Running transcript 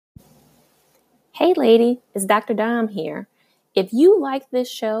Hey lady, it's Dr. Dom here. If you like this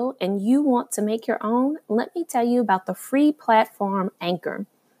show and you want to make your own, let me tell you about the free platform Anchor.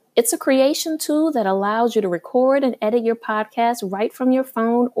 It's a creation tool that allows you to record and edit your podcast right from your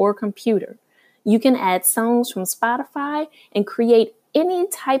phone or computer. You can add songs from Spotify and create any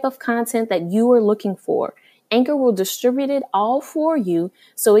type of content that you are looking for. Anchor will distribute it all for you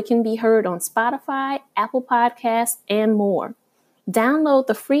so it can be heard on Spotify, Apple Podcasts, and more. Download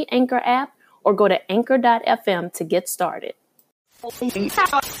the free Anchor app or go to anchor.fm to get started.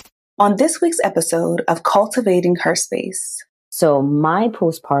 On this week's episode of Cultivating Her Space. So my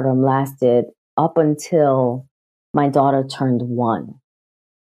postpartum lasted up until my daughter turned 1.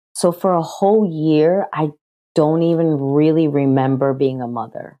 So for a whole year, I don't even really remember being a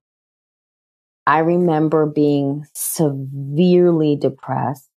mother. I remember being severely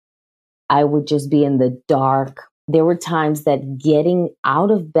depressed. I would just be in the dark. There were times that getting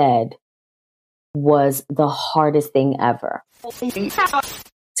out of bed was the hardest thing ever.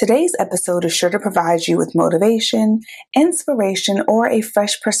 Today's episode is sure to provide you with motivation, inspiration, or a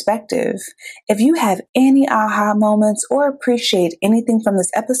fresh perspective. If you have any aha moments or appreciate anything from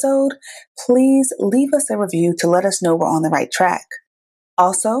this episode, please leave us a review to let us know we're on the right track.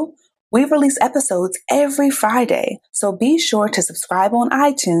 Also, we release episodes every Friday, so be sure to subscribe on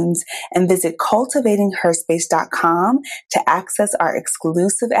iTunes and visit cultivatingherspace.com to access our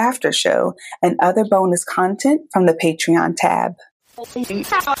exclusive after show and other bonus content from the Patreon tab.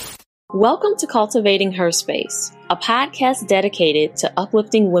 Welcome to Cultivating Her Space, a podcast dedicated to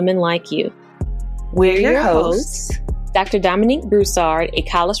uplifting women like you. We're your hosts, Dr. Dominique Broussard, a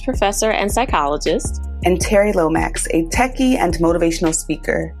college professor and psychologist, and Terry Lomax, a techie and motivational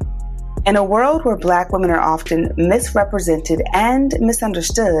speaker. In a world where Black women are often misrepresented and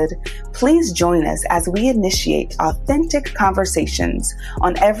misunderstood, please join us as we initiate authentic conversations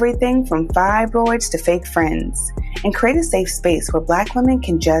on everything from fibroids to fake friends and create a safe space where Black women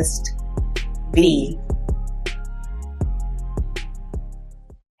can just be.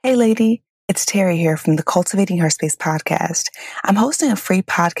 Hey lady, it's Terry here from the Cultivating Her Space podcast. I'm hosting a free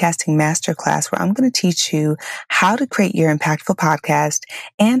podcasting masterclass where I'm going to teach you how to create your impactful podcast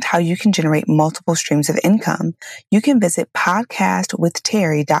and how you can generate multiple streams of income. You can visit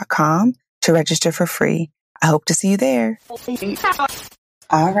podcastwithterry.com to register for free. I hope to see you there.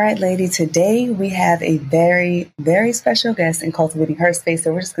 All right, lady, today we have a very, very special guest in Cultivating Her Space.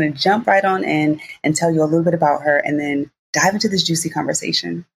 So we're just going to jump right on in and tell you a little bit about her and then dive into this juicy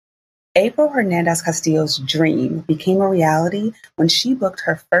conversation. April Hernandez-Castillo's dream became a reality when she booked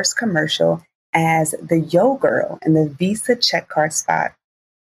her first commercial as the Yo Girl in the Visa check card spot,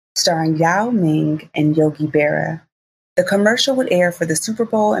 starring Yao Ming and Yogi Berra. The commercial would air for the Super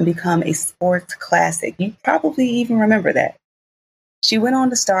Bowl and become a sports classic. You probably even remember that. She went on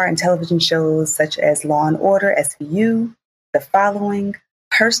to star in television shows such as Law & Order, SVU, The Following,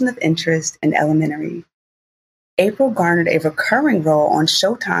 Person of Interest, and Elementary. April garnered a recurring role on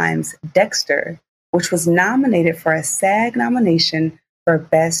Showtime's Dexter, which was nominated for a SAG nomination for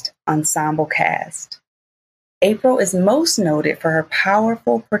Best Ensemble Cast. April is most noted for her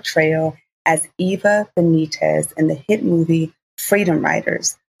powerful portrayal as Eva Benitez in the hit movie Freedom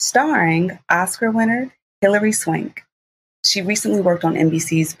Writers, starring Oscar winner Hilary Swank. She recently worked on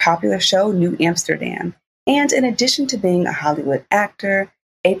NBC's popular show New Amsterdam, and in addition to being a Hollywood actor,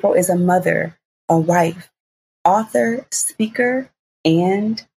 April is a mother, a wife, author, speaker,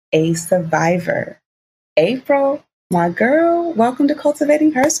 and a survivor. April, my girl, welcome to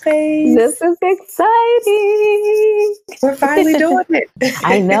Cultivating Her Space. This is exciting. We're finally doing it.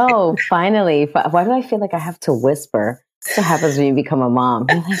 I know, finally. Why do I feel like I have to whisper? That's what happens when you become a mom.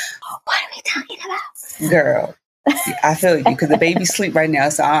 You're like, what are we talking about? Girl, I feel you because the baby's asleep right now,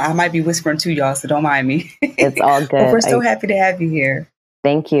 so I might be whispering to y'all, so don't mind me. It's all good. But we're so happy to have you here.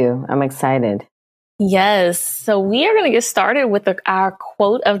 Thank you. I'm excited. Yes. So we are going to get started with our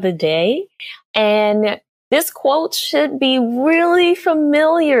quote of the day. And this quote should be really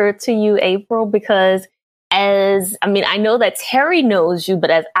familiar to you, April, because I know that Terry knows you,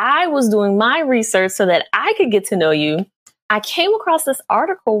 but as I was doing my research so that I could get to know you, I came across this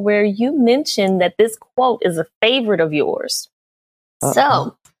article where you mentioned that this quote is a favorite of yours.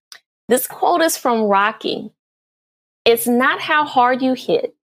 So this quote is from Rocky. It's not how hard you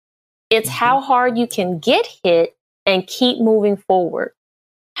hit. It's how hard you can get hit and keep moving forward.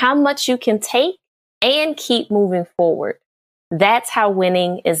 How much you can take and keep moving forward. That's how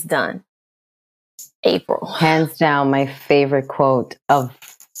winning is done. April. Hands down, my favorite quote of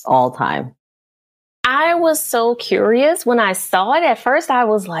all time. I was so curious when I saw it. At first, I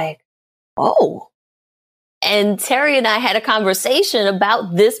was like, oh, And Terry and I had a conversation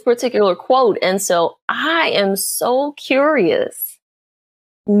about this particular quote. And so I am so curious,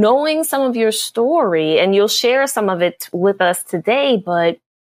 knowing some of your story, and you'll share some of it with us today, but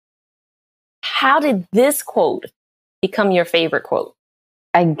how did this quote become your favorite quote?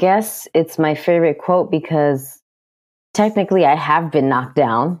 I guess it's my favorite quote because technically I have been knocked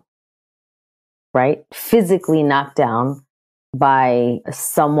down, right? Physically knocked down by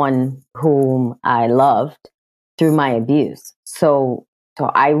someone whom I loved through my abuse. So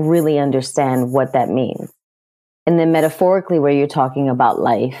I really understand what that means. And then metaphorically, where you're talking about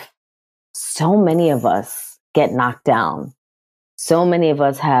life, so many of us get knocked down. So many of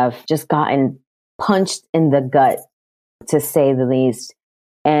us have just gotten punched in the gut, to say the least.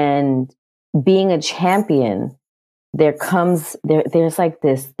 And being a champion, there's like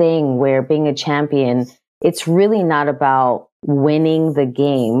this thing where being a champion, it's really not about winning the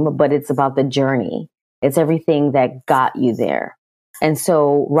game, but it's about the journey. It's everything that got you there. And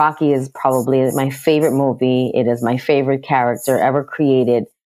so Rocky is probably my favorite movie. It is my favorite character ever created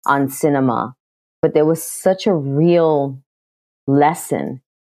on cinema. But there was such a real lesson.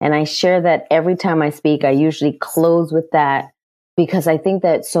 And I share that every time I speak. I usually close with that because I think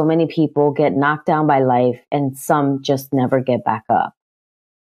that so many people get knocked down by life and some just never get back up.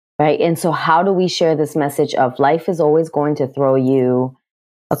 Right. And so how do we share this message of life is always going to throw you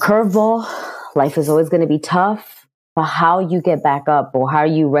a curveball? Life is always going to be tough, but how you get back up or how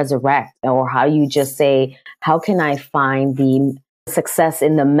you resurrect or how you just say, how can I find the success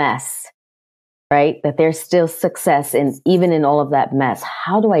in the mess, right? That there's still success even in all of that mess.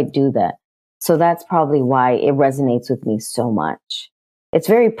 How do I do that? So that's probably why it resonates with me so much. It's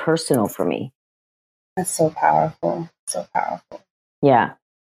very personal for me. That's so powerful. So powerful. Yeah.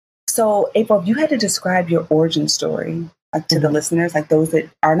 So April, if you had to describe your origin story to the listeners, like those that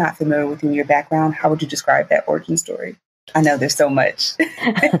are not familiar with you and your background, how would you describe that origin story? I know there's so much.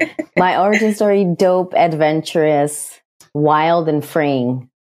 My origin story, dope, adventurous, wild, and freeing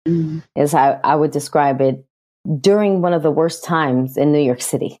is how I would describe it during one of the worst times in New York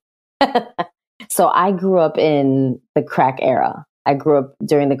City. So I grew up in the crack era. I grew up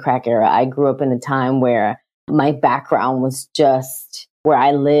during the crack era. I grew up in a time where my background was just where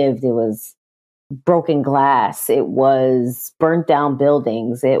I lived. It was broken glass. It was burnt down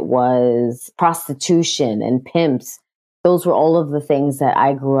buildings. It was prostitution and pimps. Those were all of the things that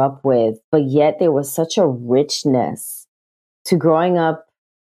I grew up with. But yet there was such a richness to growing up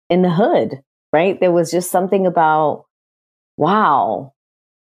in the hood, right? There was just something about, wow,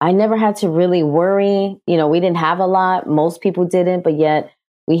 I never had to really worry. You know, we didn't have a lot. Most people didn't, but yet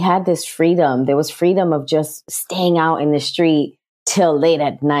we had this freedom. There was freedom of just staying out in the street till late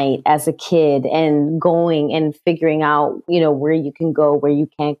at night as a kid and going and figuring out, you know, where you can go, where you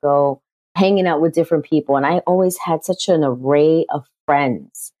can't go, hanging out with different people. And I always had such an array of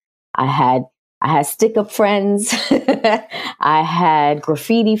friends. I had stick up friends. I had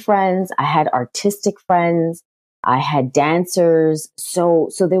graffiti friends. I had artistic friends. I had dancers. So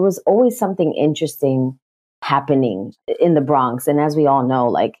there was always something interesting happening in the Bronx. And as we all know,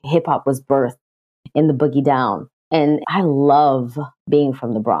 like hip hop was birthed in the Boogie Down. And I love being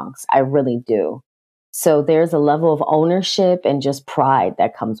from the Bronx. I really do. So there's a level of ownership and just pride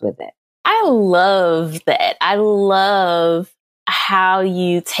that comes with it. I love that. I love how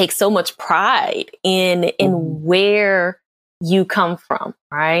you take so much pride in where you come from,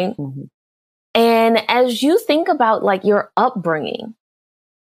 right? Mm-hmm. And as you think about like your upbringing,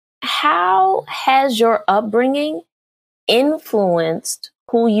 how has your upbringing influenced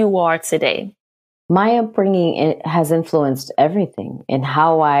who you are today? My upbringing has influenced everything in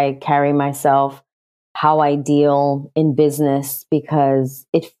how I carry myself, how I deal in business, because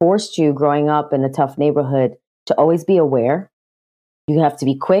it forced you growing up in a tough neighborhood to always be aware. You have to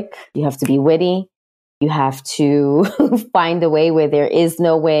be quick. You have to be witty. You have to find a way where there is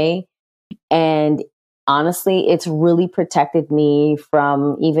no way. And honestly, it's really protected me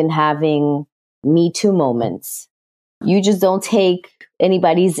from even having Me Too moments. You just don't take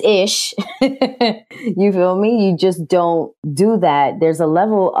anybody's ish. You feel me? You just don't do that. There's a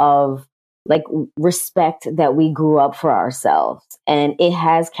level of like respect that we grew up for ourselves. And it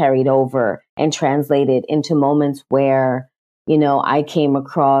has carried over and translated into moments where, you know, I came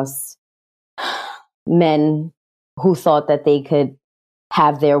across men who thought that they could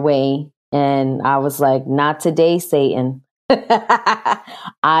have their way. And I was like, not today, Satan. I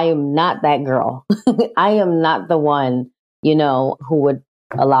am not that girl. I am not the one, you know, who would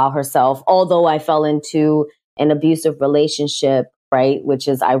allow herself, although I fell into an abusive relationship, right? Which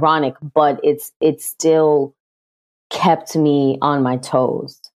is ironic, but it still kept me on my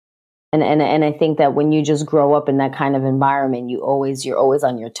toes. And I think that when you just grow up in that kind of environment, you're always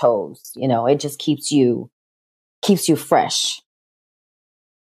on your toes. You know, it just keeps you fresh.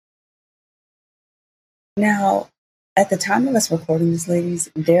 Now, at the time of us recording this, ladies,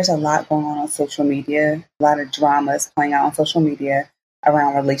 there's a lot going on social media, a lot of dramas playing out on social media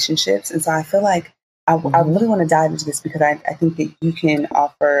around relationships. And so I feel like I really want to dive into this because I think that you can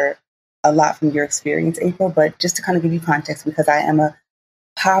offer a lot from your experience, April. But just to kind of give you context, because I am a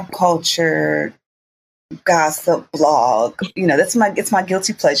pop culture gossip blog, it's my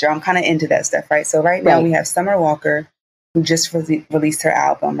guilty pleasure. I'm kind of into that stuff, right? So right now we have Summer Walker, who just released her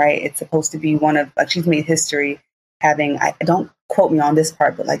album, right? It's supposed to be one of, she's made history having, don't quote me on this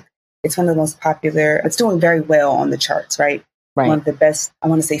part, but like, it's one of the most popular, it's doing very well on the charts, right? One of the best, I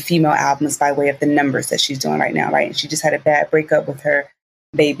want to say, female albums by way of the numbers that she's doing right now, right? And she just had a bad breakup with her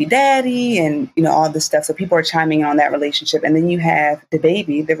baby daddy and, all this stuff. So people are chiming in on that relationship. And then you have the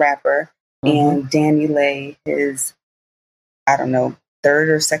baby, the rapper, and Danny Lay, his, I don't know, third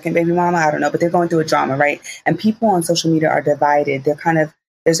or second baby mama, I don't know, but they're going through a drama, right? And people on social media are divided.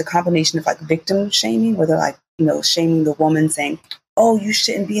 There's a combination of like victim shaming, where they're like, shaming the woman, saying, oh, you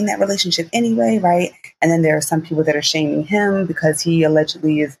shouldn't be in that relationship anyway, right? And then there are some people that are shaming him because he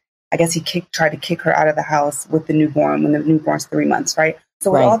allegedly tried to kick her out of the house with the newborn when the newborn's 3 months, right?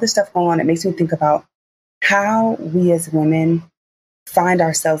 So with all this stuff going on, it makes me think about how we as women find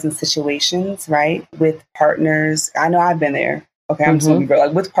ourselves in situations, right, with partners. I know I've been there. Okay, I'm just gonna be real,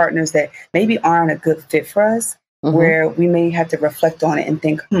 like with partners that maybe aren't a good fit for us, where we may have to reflect on it and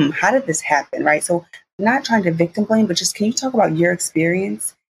think, how did this happen, right? So not trying to victim blame, but just, can you talk about your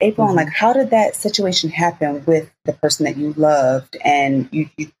experience, April, and like, how did that situation happen with the person that you loved? And you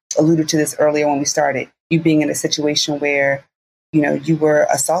alluded to this earlier when we started, you being in a situation where, you were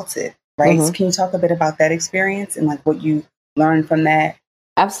assaulted, right? So can you talk a bit about that experience and like what you learned from that?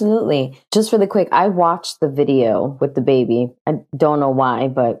 Absolutely. Just really quick, I watched the video with the baby. I don't know why,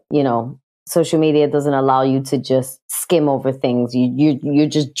 but social media doesn't allow you to just skim over things. You're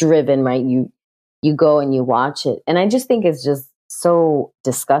just driven, right? You go and you watch it. And I just think it's just so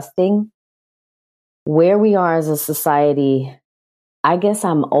disgusting where we are as a society. I guess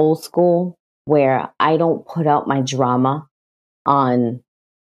I'm old school, where I don't put out my drama on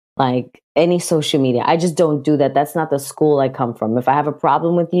like any social media. I just don't do that. That's not the school I come from. If I have a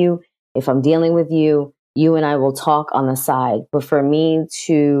problem with you, if I'm dealing with you, you and I will talk on the side. But for me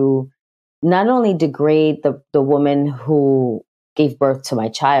to not only degrade the woman who gave birth to my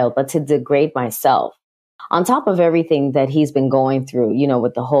child, but to degrade myself on top of everything that he's been going through,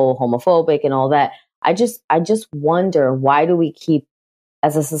 with the whole homophobic and all that. I just wonder, why do we keep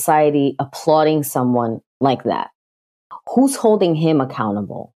as a society applauding someone like that? Who's holding him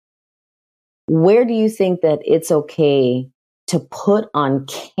accountable? Where do you think that it's okay to put on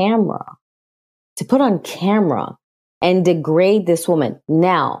camera and degrade this woman?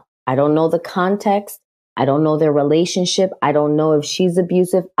 Now, I don't know the context. I don't know their relationship. I don't know if she's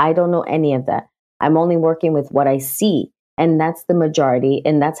abusive. I don't know any of that. I'm only working with what I see. And that's the majority.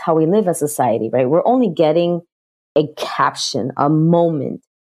 And that's how we live as society, right? We're only getting a caption, a moment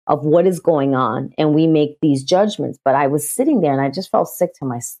of what is going on. And we make these judgments. But I was sitting there and I just felt sick to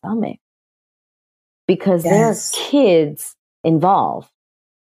my stomach, because there are kids involved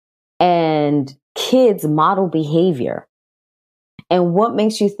and kids model behavior. And what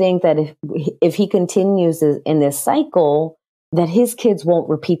makes you think that if he continues in this cycle, that his kids won't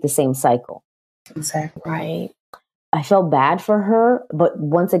repeat the same cycle? Exactly. Right. I felt bad for her, but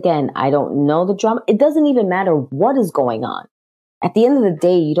once again, I don't know the drama. It doesn't even matter what is going on. At the end of the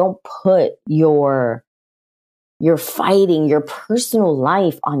day, you don't put your fighting, your personal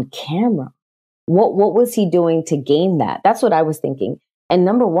life on camera. What was he doing to gain that? That's what I was thinking. And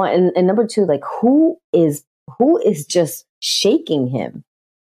number one, and number two, like who is just shaking him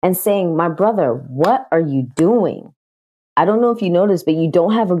and saying, my brother, what are you doing? I don't know if you noticed, but you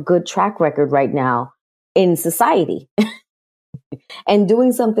don't have a good track record right now in society. And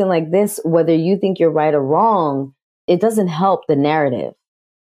doing something like this, whether you think you're right or wrong, it doesn't help the narrative.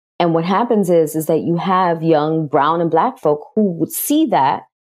 And what happens is that you have young brown and black folk who would see that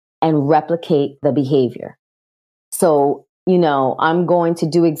and replicate the behavior. So, I'm going to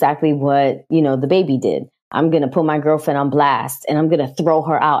do exactly what, the baby did. I'm going to put my girlfriend on blast and I'm going to throw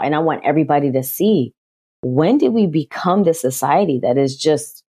her out. And I want everybody to see. When did we become this society that is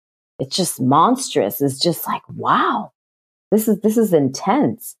just, it's just monstrous? It's just like, wow, this is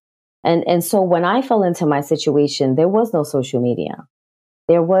intense. And so when I fell into my situation, there was no social media.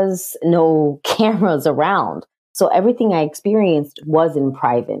 There was no cameras around. So everything I experienced was in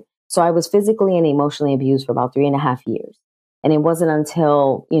private. So I was physically and emotionally abused for about 3.5 years. And it wasn't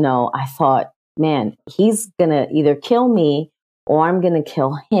until, I thought, man, he's going to either kill me or I'm going to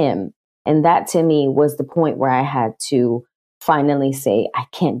kill him. And that to me was the point where I had to finally say, I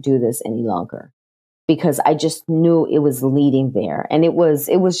can't do this any longer, because I just knew it was leading there. And it was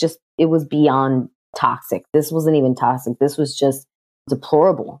beyond toxic. This wasn't even toxic. This was just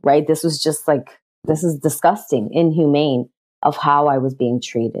deplorable, right? This was just like, this is disgusting, inhumane of how I was being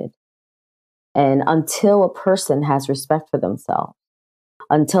treated. And until a person has respect for themselves,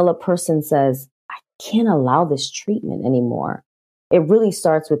 until a person says, I can't allow this treatment anymore, it really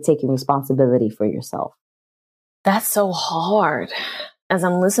starts with taking responsibility for yourself. That's so hard. As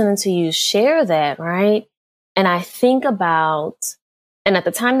I'm listening to you share that, right? And I think about, and at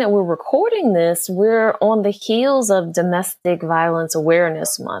the time that we're recording this, we're on the heels of Domestic Violence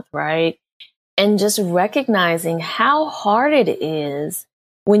Awareness Month, right? And just recognizing how hard it is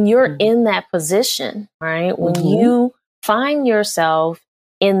when you're in that position, right? When you find yourself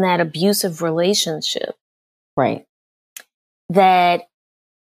in that abusive relationship. Right. That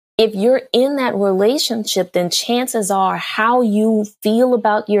if you're in that relationship, then chances are how you feel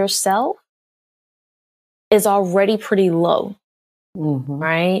about yourself is already pretty low,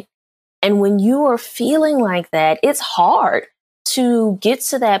 right? And when you are feeling like that, it's hard to get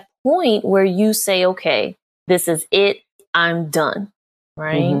to that point where you say, okay, this is it, I'm done,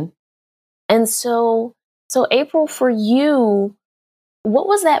 right? And so April, for you, what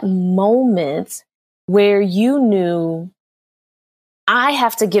was that moment where you knew, I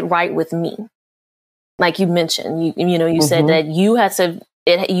have to get right with me? Like you mentioned, you said that you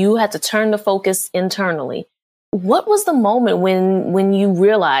had to turn the focus internally. What was the moment when you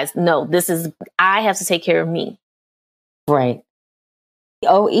realized, no, I have to take care of me? Right.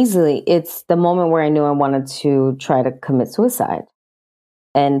 Oh, easily. It's the moment where I knew I wanted to try to commit suicide.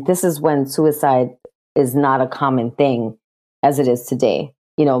 And this is when suicide is not a common thing as it is today.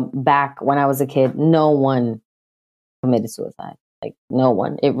 Back when I was a kid, no one committed suicide. Like no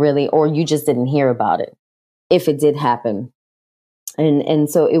one. It really, or you just didn't hear about it if it did happen. And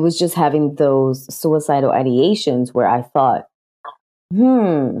so it was just having those suicidal ideations where I thought,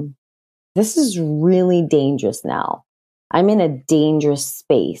 this is really dangerous now. I'm in a dangerous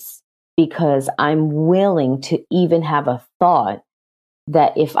space because I'm willing to even have a thought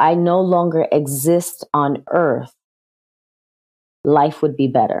that if I no longer exist on earth, life would be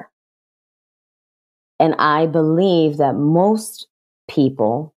better. And I believe that most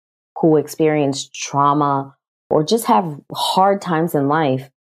people who experience trauma or just have hard times in life,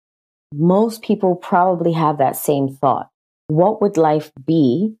 most people probably have that same thought. What would life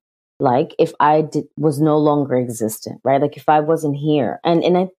be like if I was no longer existent, right? Like if I wasn't here.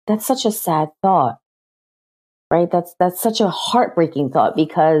 And that's such a sad thought, right? That's such a heartbreaking thought,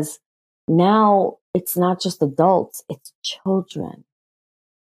 because now it's not just adults, it's children.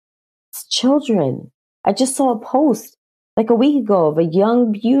 It's children. I just saw a post like a week ago of a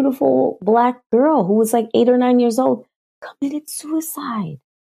young, beautiful Black girl who was like 8 or 9 years old, committed suicide.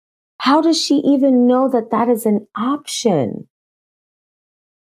 How does she even know that that is an option?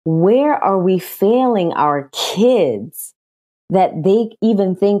 Where are we failing our kids that they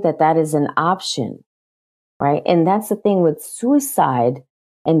even think that that is an option, right? And that's the thing with suicide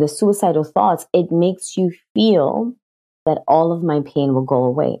and the suicidal thoughts. It makes you feel that all of my pain will go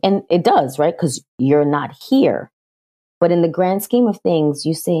away. And it does, right? Because you're not here. But in the grand scheme of things,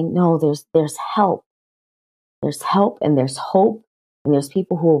 you say, no, there's help. There's help and there's hope. And there's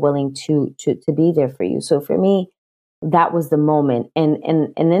people who are willing to be there for you. So for me, that was the moment. And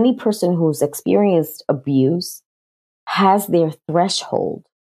any person who's experienced abuse has their threshold.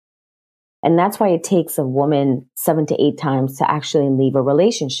 And that's why it takes a woman 7 to 8 times to actually leave a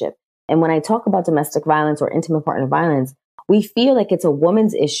relationship. And when I talk about domestic violence or intimate partner violence, we feel like it's a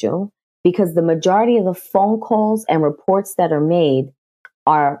woman's issue because the majority of the phone calls and reports that are made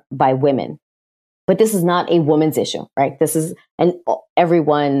are by women. But this is not a woman's issue, right? This is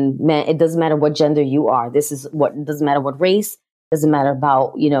everyone, man, it doesn't matter what gender you are. It doesn't matter what race, doesn't matter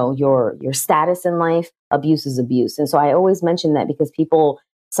about, your status in life. Abuse is abuse. And so I always mention that because people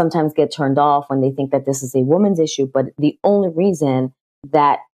sometimes get turned off when they think that this is a woman's issue. But the only reason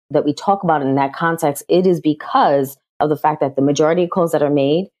that we talk about it in that context, it is because of the fact that the majority of calls that are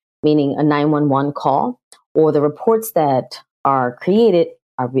made, meaning a 911 call, or the reports that are created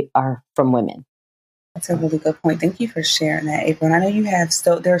are from women. That's a really good point. Thank you for sharing that, April. And I know you have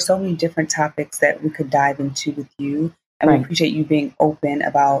there are so many different topics that we could dive into with you. And Right. We appreciate you being open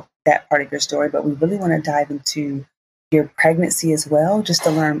about that part of your story. But we really want to dive into your pregnancy as well, just to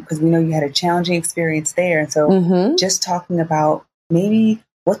learn, because we know you had a challenging experience there. And so just talking about maybe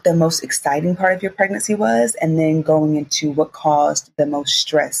what the most exciting part of your pregnancy was, and then going into what caused the most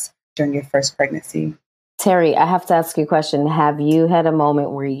stress during your first pregnancy. Terry, I have to ask you a question. Have you had a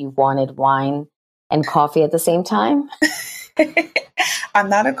moment where you wanted wine and coffee at the same time? I'm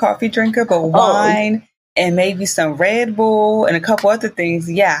not a coffee drinker, but wine and maybe some Red Bull and a couple other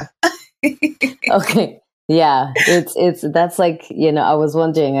things. Yeah. Okay. Yeah. That's like, I was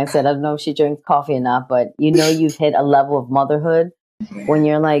wondering, I said, I don't know if she drinks coffee or not, but you've hit a level of motherhood when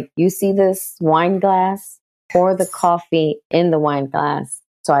you're like, you see this wine glass, pour the coffee in the wine glass.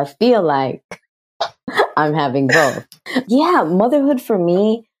 So I feel like I'm having both. Yeah. Motherhood for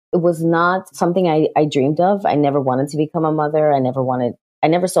me, it was not something I dreamed of. I never wanted to become a mother. I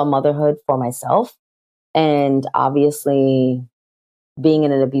never saw motherhood for myself. And obviously being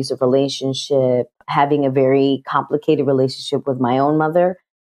in an abusive relationship, having a very complicated relationship with my own mother,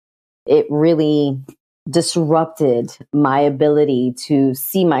 it really disrupted my ability to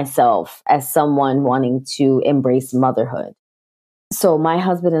see myself as someone wanting to embrace motherhood. So my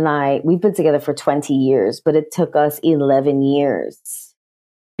husband and I, we've been together for 20 years, but it took us 11 years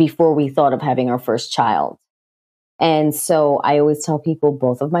before we thought of having our first child. And so I always tell people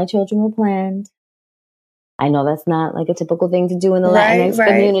both of my children were planned. I know that's not like a typical thing to do in the Latinx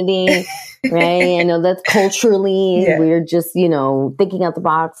community, right? I know that's culturally, we're just, thinking out the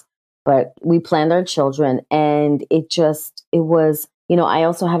box, but we planned our children, and it was, I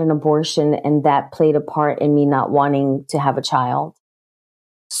also had an abortion, and that played a part in me not wanting to have a child.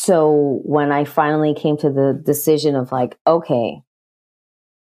 So when I finally came to the decision of like, okay,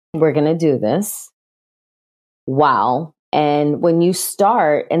 we're going to do this. Wow. And when you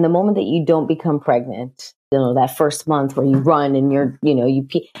start, and the moment that you don't become pregnant, that first month where you run and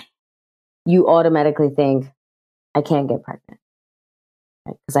you automatically think, I can't get pregnant,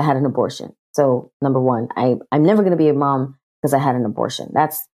 right? Because I had an abortion. So number one, I'm never going to be a mom because I had an abortion.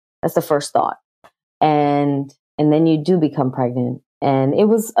 That's the first thought. And then you do become pregnant, and it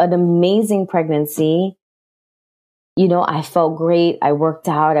was an amazing pregnancy. I felt great. I worked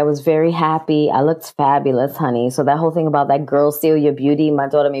out. I was very happy. I looked fabulous, honey. So that whole thing about that girl steal your beauty, my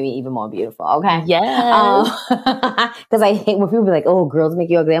daughter made me even more beautiful. Okay. Yes. Because I hate when people be like, oh, girls make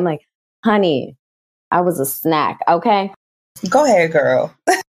you ugly. I'm like, honey, I was a snack. Okay. Go ahead, girl.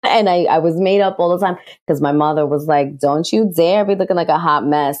 And I was made up all the time because my mother was like, don't you dare be looking like a hot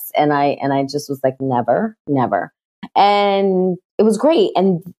mess. And I just was like, never, never. And it was great.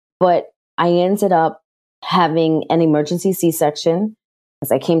 But I ended up having an emergency C-section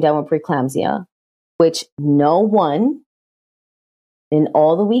because I came down with preeclampsia, which no one in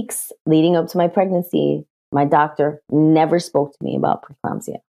all the weeks leading up to my pregnancy, my doctor never spoke to me about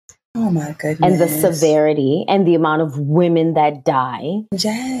preeclampsia. Oh my goodness. And the severity and the amount of women that die.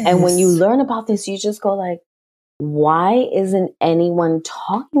 Yes. And when you learn about this, you just go like, why isn't anyone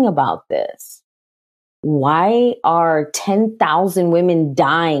talking about this? Why are 10,000 women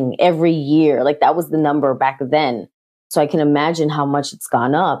dying every year? Like that was the number back then. So I can imagine how much it's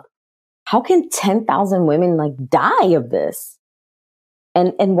gone up. How can 10,000 women like die of this?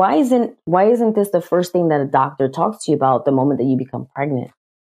 And why isn't this the first thing that a doctor talks to you about the moment that you become pregnant?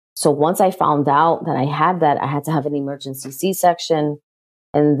 So once I found out that I had that, I had to have an emergency C-section,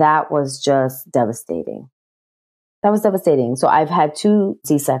 and that was just devastating. That was devastating. So I've had 2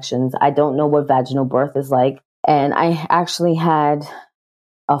 C-sections. I don't know what vaginal birth is like. And I actually had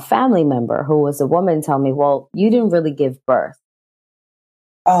a family member who was a woman tell me, well, you didn't really give birth.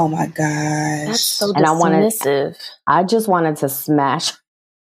 Oh my gosh. That's so dismissive. I just wanted to smash,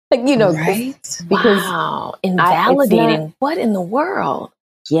 right? Because wow, invalidating. What in the world?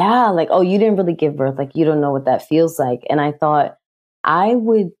 Yeah, like, oh, you didn't really give birth. Like, you don't know what that feels like. And I thought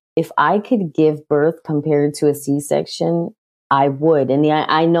if I could give birth compared to a C-section, I would. And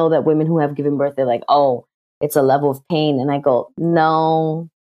I know that women who have given birth, they're like, oh, it's a level of pain. And I go, no,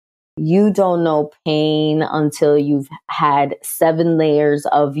 you don't know pain until you've had 7 layers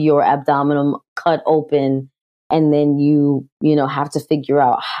of your abdomen cut open. And then you have to figure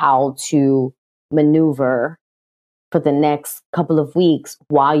out how to maneuver for the next couple of weeks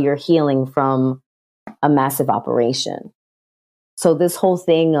while you're healing from a massive operation. So this whole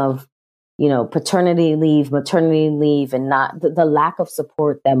thing of, paternity leave, maternity leave, and not the lack of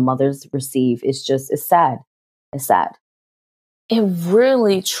support that mothers receive is sad. It's sad. It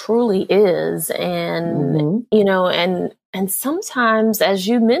really, truly is. And, and sometimes, as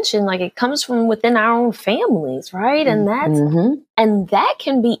you mentioned, like it comes from within our own families, right? And and that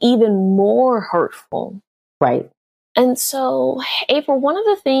can be even more hurtful. Right. And so, April, one of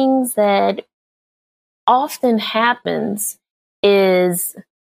the things that often happens is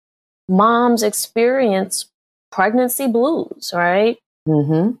moms experience pregnancy blues, right?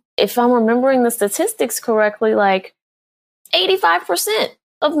 Mm-hmm. If I'm remembering the statistics correctly, like 85%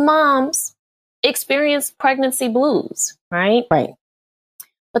 of moms experience pregnancy blues, right? Right.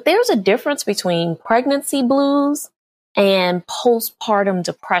 But there's a difference between pregnancy blues and postpartum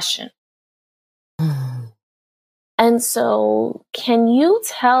depression. And so, can you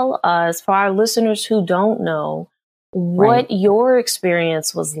tell us, for our listeners who don't know, what your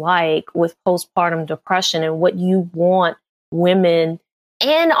experience was like with postpartum depression and what you want women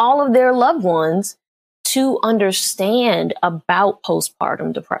and all of their loved ones to understand about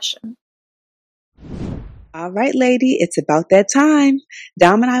postpartum depression? All right, lady, it's about that time.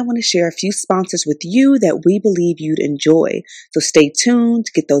 Dom and I want to share a few sponsors with you that we believe you'd enjoy. So stay tuned,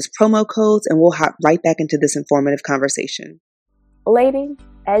 get those promo codes, and we'll hop right back into this informative conversation. Lady,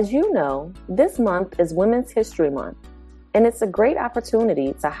 as you know, this month is Women's History Month, and it's a great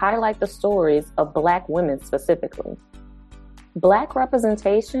opportunity to highlight the stories of Black women specifically. Black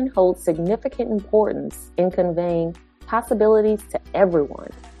representation holds significant importance in conveying possibilities to everyone,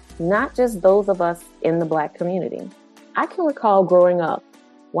 not just those of us in the Black community. I can recall growing up,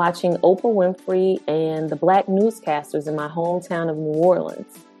 watching Oprah Winfrey and the Black newscasters in my hometown of New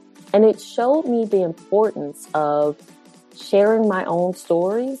Orleans, and it showed me the importance of sharing my own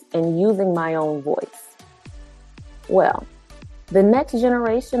stories and using my own voice. Well, the next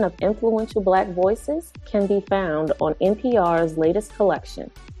generation of influential Black voices can be found on NPR's latest collection,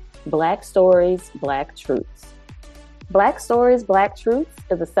 Black Stories, Black Truths. Black Stories, Black Truths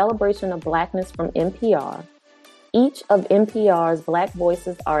is a celebration of Blackness from NPR. Each of NPR's Black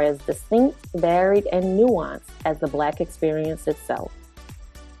voices are as distinct, varied, and nuanced as the Black experience itself.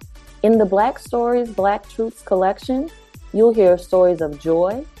 In the Black Stories, Black Truths collection, you'll hear stories of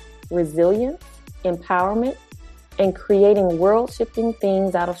joy, resilience, empowerment, and creating world-shifting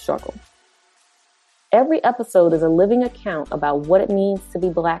things out of struggle. Every episode is a living account about what it means to be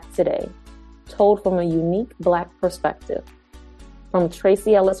Black today, told from a unique Black perspective. From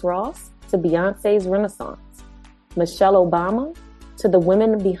Tracee Ellis Ross to Beyonce's Renaissance, Michelle Obama to the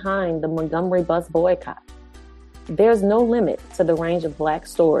women behind the Montgomery bus boycott. There's no limit to the range of Black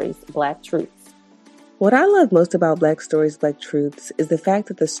stories, Black truths. What I love most about Black Stories, Black Truths is the fact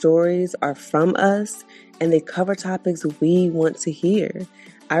that the stories are from us and they cover topics we want to hear.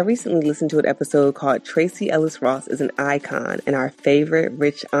 I recently listened to an episode called Tracee Ellis Ross is an Icon and Our Favorite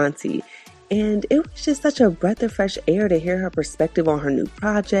Rich Auntie. And it was just such a breath of fresh air to hear her perspective on her new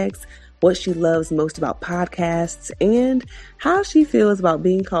projects, what she loves most about podcasts, and how she feels about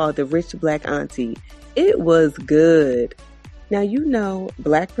being called the rich Black auntie. It was good. Now, you know,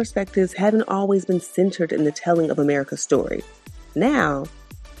 Black perspectives haven't always been centered in the telling of America's story. Now,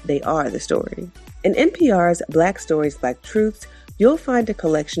 they are the story. In NPR's Black Stories, Black Truths, you'll find a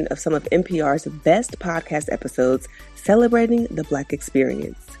collection of some of NPR's best podcast episodes celebrating the Black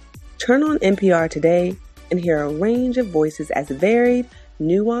experience. Turn on NPR today and hear a range of voices as varied,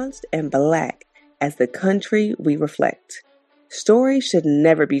 nuanced, and Black as the country we reflect. Stories should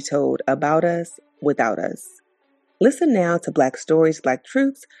never be told about us without us. Listen now to Black Stories, Black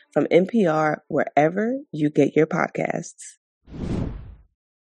Truths from NPR wherever you get your podcasts.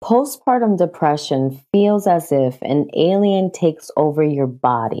 Postpartum depression feels as if an alien takes over your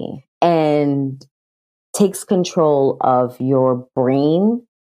body and takes control of your brain,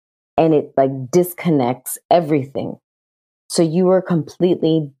 and it like disconnects everything. So you are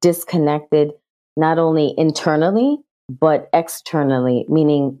completely disconnected, not only internally, but externally,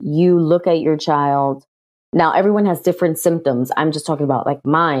 meaning you look at your child. Now, everyone has different symptoms. I'm just talking about like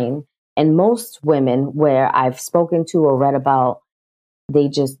mine. And most women where I've spoken to or read about, they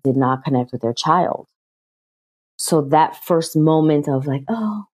just did not connect with their child. So that first moment of like,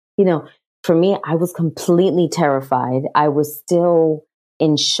 oh, you know, for me, I was completely terrified. I was still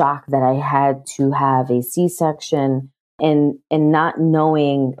in shock that I had to have a C-section and not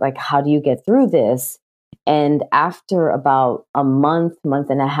knowing like, how do you get through this? And after about a month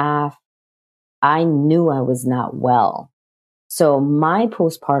and a half, I knew I was not well. So my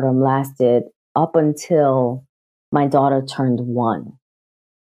postpartum lasted up until my daughter turned 1.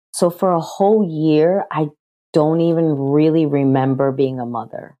 So for a whole year, I don't even really remember being a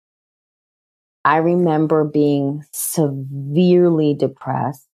mother. I remember being severely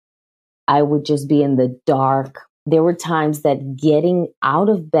depressed. I would just be in the dark. There were times that getting out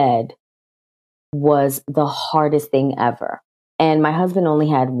of bed was the hardest thing ever. And my husband only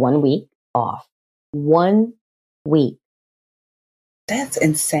had 1 week off. 1 week. That's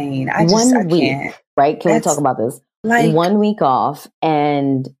insane. I can't. Right? Can we talk about this? Like 1 week off.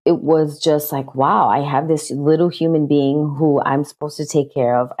 And it was just like, wow, I have this little human being who I'm supposed to take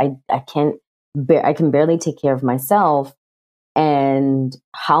care of. I can barely take care of myself. And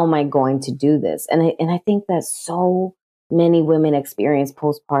how am I going to do this? And I think that so many women experience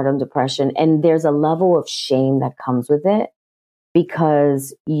postpartum depression, and there's a level of shame that comes with it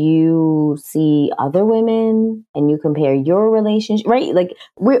because you see other women and you compare your relationship, right? Like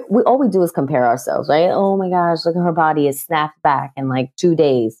we all we do is compare ourselves, right? Oh my gosh, look at her body is snapped back in like 2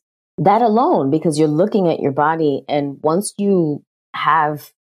 days. That alone, because you're looking at your body, and once you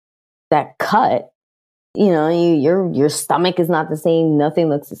have that cut, your stomach is not the same, nothing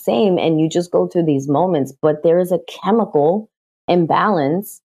looks the same, and you just go through these moments. But there is a chemical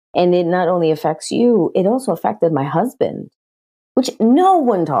imbalance, and it not only affects you, it also affected my husband, which no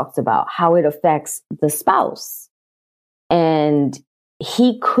one talks about how it affects the spouse. And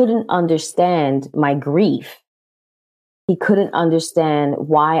he couldn't understand my grief. He couldn't understand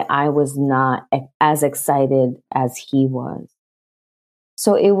why I was not as excited as he was.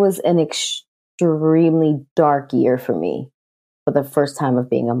 So it was an extremely dark year for me for the first time of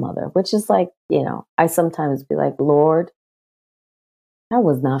being a mother, which is like, I sometimes be like, Lord, that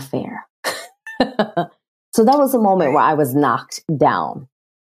was not fair. So that was a moment where I was knocked down.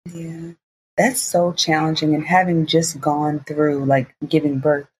 Yeah, that's so challenging. And having just gone through like giving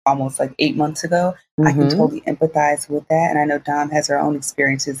birth almost like 8 months ago, I can totally empathize with that. And I know Dom has her own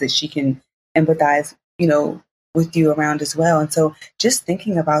experiences that she can empathize, with you around as well. And so just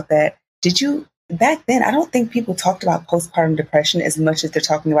thinking about that, back then, I don't think people talked about postpartum depression as much as they're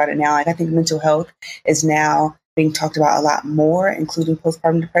talking about it now. Like I think mental health is now being talked about a lot more, including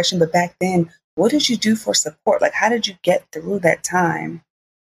postpartum depression. But back then, what did you do for support? Like, how did you get through that time?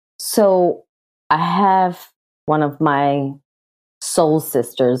 So I have one of my soul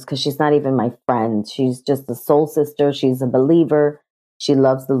sisters, because she's not even my friend. She's just a soul sister. She's a believer. She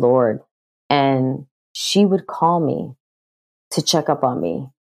loves the Lord. And she would call me to check up on me.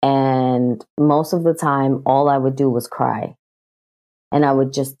 And most of the time, all I would do was cry. And I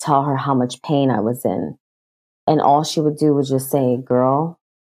would just tell her how much pain I was in. And all she would do was just say, girl,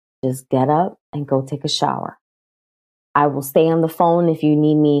 just get up and go take a shower. I will stay on the phone if you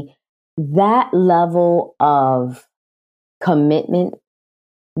need me. That level of commitment,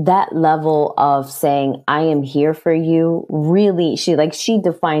 that level of saying, I am here for you, really, she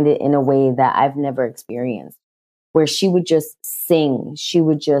defined it in a way that I've never experienced, where she would just sing, she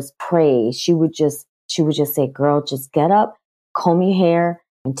would just pray, she would just say, girl, just get up, comb your hair,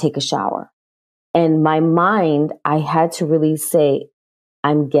 and take a shower. And my mind, I had to really say,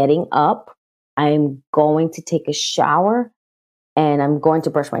 I'm getting up, I'm going to take a shower, and I'm going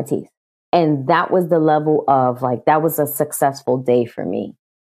to brush my teeth. And that was the level of that was a successful day for me.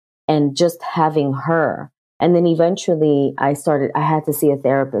 And just having her. And then eventually I had to see a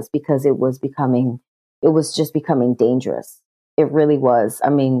therapist because it was just becoming dangerous. It really was. I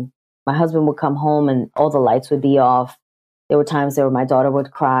mean, my husband would come home and all the lights would be off. There were times where my daughter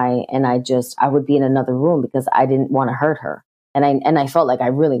would cry and I would be in another room because I didn't want to hurt her. And I felt like I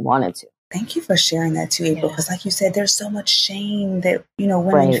really wanted to. Thank you for sharing that too, April, because like you said, there's so much shame that,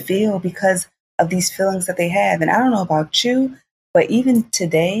 women feel because of these feelings that they have. And I don't know about you, but even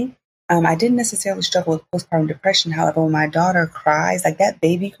today, I didn't necessarily struggle with postpartum depression. However, when my daughter cries, like that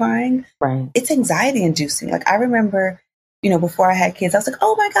baby crying, it's anxiety inducing. Like I remember, before I had kids, I was like,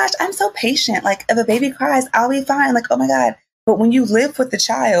 oh my gosh, I'm so patient. Like if a baby cries, I'll be fine. Like, oh my God. But when you live with the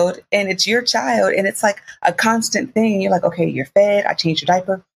child and it's your child and it's like a constant thing, you're like, okay, you're fed. I changed your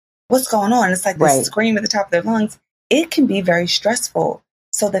diaper. What's going on? It's like this scream at the top of their lungs. It can be very stressful.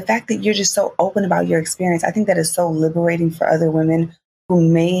 So the fact that you're just so open about your experience, I think that is so liberating for other women who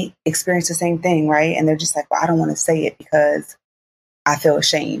may experience the same thing, right? And they're just like, well, I don't want to say it because I feel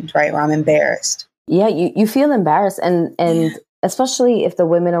ashamed, right? Or I'm embarrassed. Yeah, you feel embarrassed. And especially if the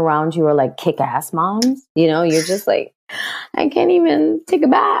women around you are like kick-ass moms, you're just like, I can't even take a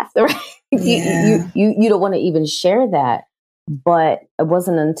bath, right? You don't want to even share that. But it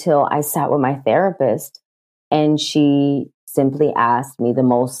wasn't until I sat with my therapist and she simply asked me the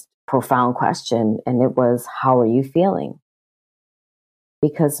most profound question. And it was, how are you feeling?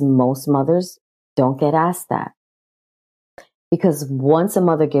 Because most mothers don't get asked that. Because once a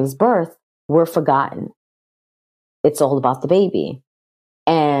mother gives birth, we're forgotten. It's all about the baby.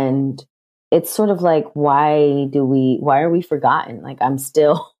 And it's sort of like, why are we forgotten? Like I'm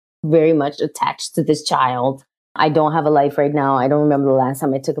still very much attached to this child. I don't have a life right now. I don't remember the last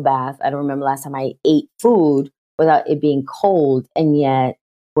time I took a bath. I don't remember the last time I ate food without it being cold. And yet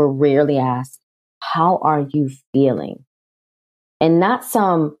we're rarely asked, how are you feeling? And not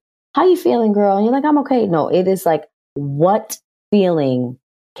how you feeling, girl? And you're like, I'm okay. No, it is like, what feeling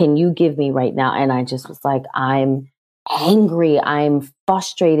can you give me right now? And I just was like, I'm angry. I'm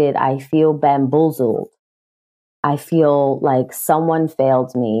frustrated. I feel bamboozled. I feel like someone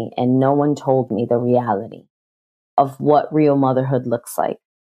failed me and no one told me the reality of what real motherhood looks like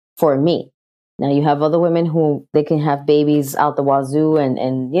for me. Now you have other women who they can have babies out the wazoo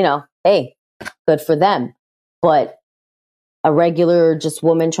and hey, good for them. But a regular just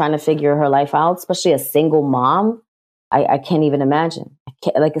woman trying to figure her life out, especially a single mom, I can't even imagine.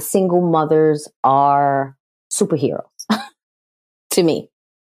 Like a single mothers are superheroes to me.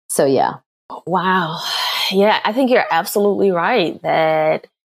 So yeah. Wow. Yeah, I think you're absolutely right that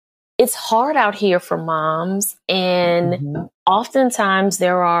it's hard out here for moms. And oftentimes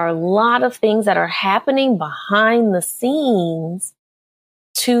there are a lot of things that are happening behind the scenes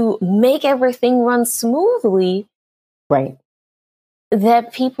to make everything run smoothly. Right.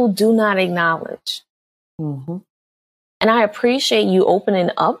 That people do not acknowledge. And I appreciate you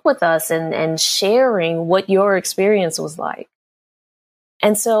opening up with us and sharing what your experience was like.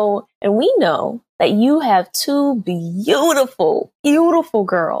 And we know that you have two beautiful, beautiful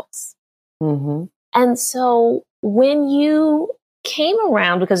girls. And so when you came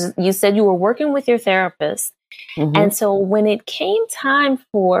around, because you said you were working with your therapist, and so when it came time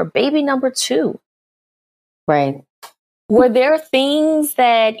for baby number 2, right, were there things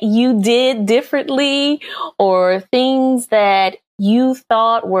that you did differently or things that you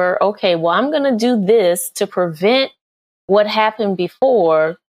thought were, okay, well, I'm going to do this to prevent what happened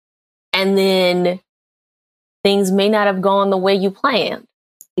before, and then things may not have gone the way you planned?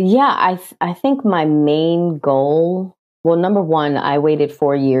 Yeah, I think my main goal, well, number one, I waited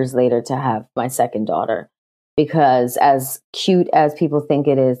 4 years later to have my second daughter, because as cute as people think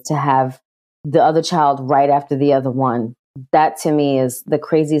it is to have the other child right after the other one, that to me is the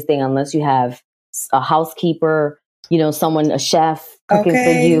craziest thing, unless you have a housekeeper, someone, a chef cooking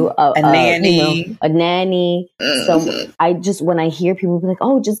for you, a nanny, a nanny. So I just, when I hear people be like,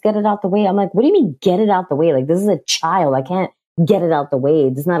 oh, just get it out the way. I'm like, what do you mean get it out the way? Like, this is a child. I can't get it out the way.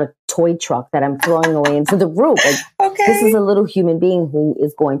 It's not a toy truck that I'm throwing away into the roof. Like, this is a little human being who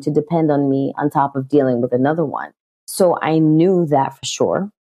is going to depend on me on top of dealing with another one. So I knew that for sure.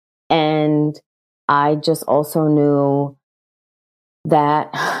 And I just also knew that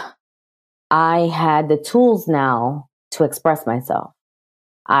I had the tools now to express myself.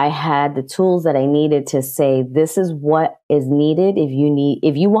 I had the tools that I needed to say, this is what is needed. If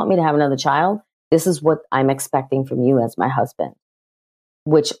you want me to have another child, this is what I'm expecting from you as my husband,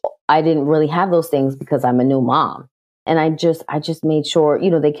 which I didn't really have those things because I'm a new mom. And I just made sure,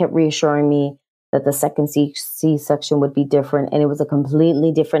 they kept reassuring me that the second C-section would be different. And it was a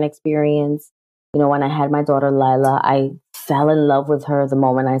completely different experience. When I had my daughter, Lila, I fell in love with her the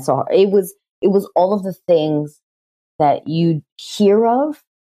moment I saw her. It was all of the things that you hear of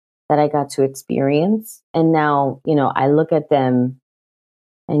that I got to experience. And now, I look at them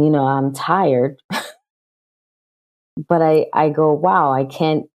and, I'm tired, but I go, wow, I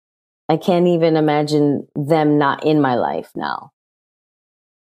can't even imagine them not in my life now.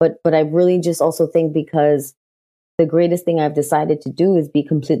 But I really just also think, because the greatest thing I've decided to do is be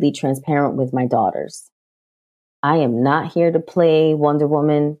completely transparent with my daughters. I am not here to play Wonder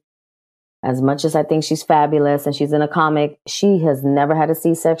Woman. As much as I think she's fabulous and she's in a comic, she has never had a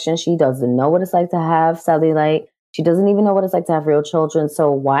C-section. She doesn't know what it's like to have cellulite. She doesn't even know what it's like to have real children. So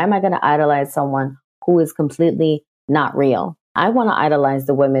why am I going to idolize someone who is completely not real? I want to idolize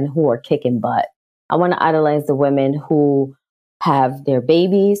the women who are kicking butt. I want to idolize the women who have their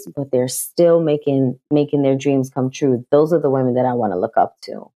babies, but they're still making their dreams come true. Those are the women that I want to look up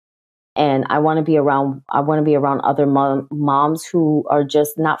to. And I want to be around other moms who are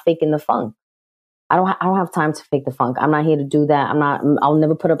just not faking the funk. I don't have time to fake the funk. I'm not here to do that. I'll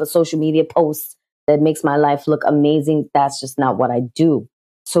never put up a social media post that makes my life look amazing. That's just not what I do.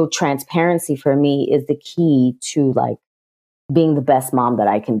 So transparency for me is the key to being the best mom that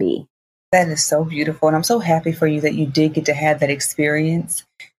I can be. That is so beautiful. And I'm so happy for you that you did get to have that experience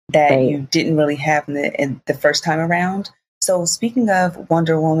that you didn't really have in the first time around. So speaking of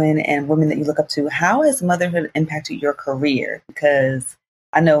Wonder Woman and women that you look up to, how has motherhood impacted your career? Because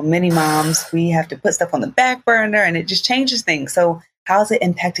I know many moms, we have to put stuff on the back burner and it just changes things. So how has it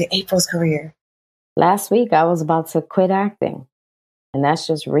impacted April's career? Last week, I was about to quit acting. And that's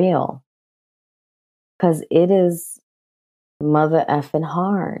just real. Because it is mother effing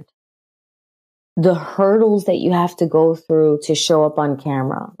hard. The hurdles that you have to go through to show up on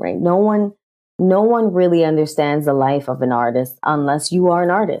camera, right? No one really understands the life of an artist unless you are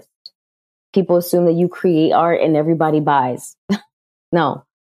an artist. People assume that you create art and everybody buys. No.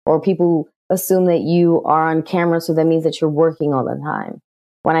 Or people assume that you are on camera, so that means that you're working all the time.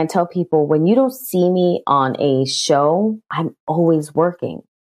 When I tell people, when you don't see me on a show, I'm always working.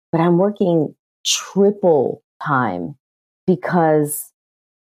 But I'm working triple time because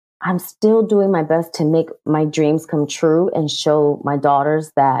I'm still doing my best to make my dreams come true and show my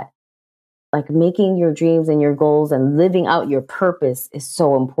daughters that like making your dreams and your goals and living out your purpose is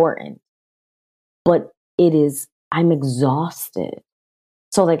so important. But I'm exhausted.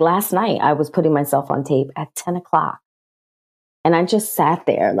 So like last night I was putting myself on tape at 10 o'clock and I just sat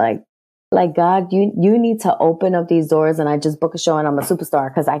there like God, you need to open up these doors and I just book a show and I'm a superstar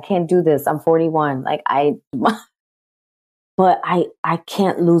because I can't do this. I'm 41. But I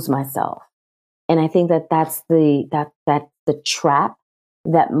can't lose myself. And I think that's the trap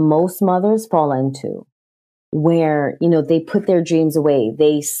that most mothers fall into where, they put their dreams away.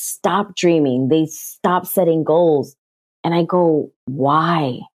 They stop dreaming. They stop setting goals. And I go,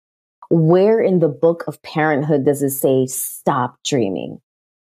 why? Where in the book of parenthood does it say stop dreaming?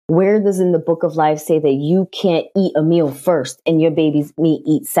 Where does in the book of life say that you can't eat a meal first and your baby's meat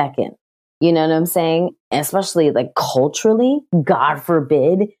eat second? You know what I'm saying? Especially like culturally, God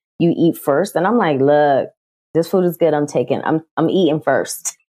forbid you eat first. And I'm like, look, this food is good. I'm eating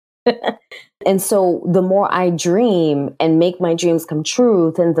first. And so the more I dream and make my dreams come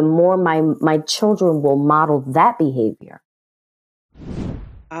true, then the more my children will model that behavior.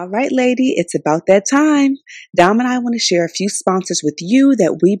 All right, lady, it's about that time. Dom and I want to share a few sponsors with you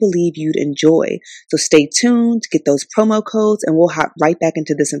that we believe you'd enjoy. So stay tuned, get those promo codes, and we'll hop right back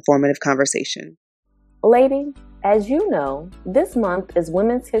into this informative conversation. Lady, as you know, this month is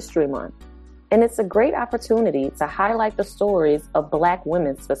Women's History Month, and it's a great opportunity to highlight the stories of Black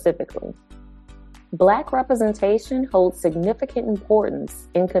women specifically. Black representation holds significant importance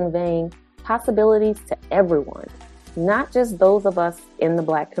in conveying possibilities to everyone, not just those of us in the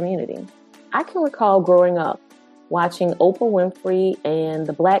Black community. I can recall growing up, watching Oprah Winfrey and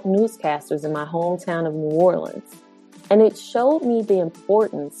the Black newscasters in my hometown of New Orleans, and it showed me the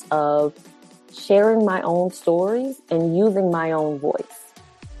importance of sharing my own stories and using my own voice.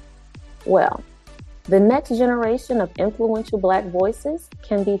 Well, the next generation of influential Black voices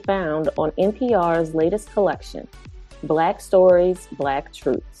can be found on NPR's latest collection, Black Stories, Black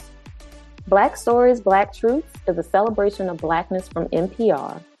Truths. Black Stories, Black Truths is a celebration of Blackness from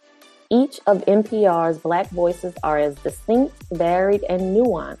NPR. Each of NPR's Black voices are as distinct, varied, and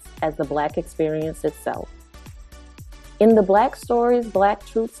nuanced as the Black experience itself. In the Black Stories, Black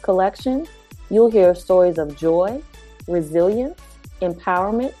Truths collection, you'll hear stories of joy, resilience,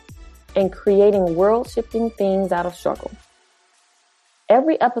 empowerment, and creating world-shifting things out of struggle.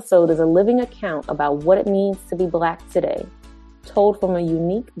 Every episode is a living account about what it means to be Black today, told from a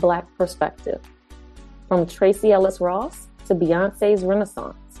unique Black perspective. From Tracee Ellis Ross to Beyonce's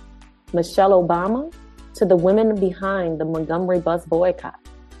Renaissance, Michelle Obama to the women behind the Montgomery bus boycott.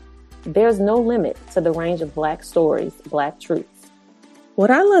 There's no limit to the range of Black stories, Black truths. What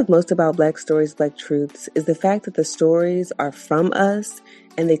I love most about Black Stories, Black Truths is the fact that the stories are from us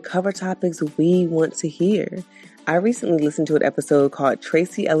and they cover topics we want to hear. I recently listened to an episode called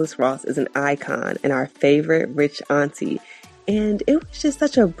Tracee Ellis Ross is an Icon and Our Favorite Rich Auntie. And it was just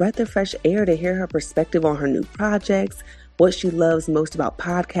such a breath of fresh air to hear her perspective on her new projects, what she loves most about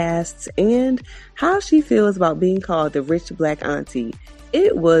podcasts, and how she feels about being called the rich Black auntie.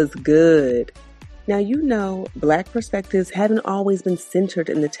 It was good. Now, you know, Black perspectives haven't always been centered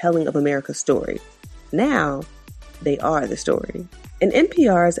in the telling of America's story. Now, they are the story. In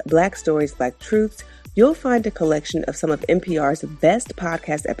NPR's Black Stories, Black Truths, you'll find a collection of some of NPR's best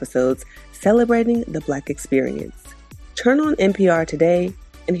podcast episodes celebrating the Black experience. Turn on NPR today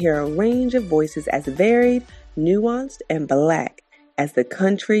and hear a range of voices as varied, nuanced, and Black as the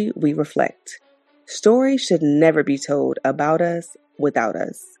country we reflect. Stories should never be told about us without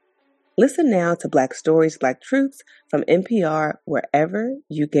us. Listen now to Black Stories, Black Truths from NPR wherever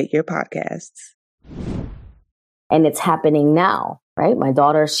you get your podcasts. And it's happening now, right? My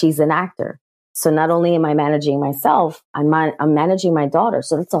daughter, she's an actor. So not only am I managing myself, I'm managing my daughter.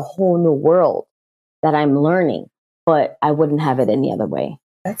 So that's a whole new world that I'm learning, but I wouldn't have it any other way.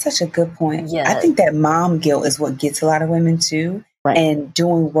 That's such a good point. Yes. I think that mom guilt is what gets a lot of women too. Right. And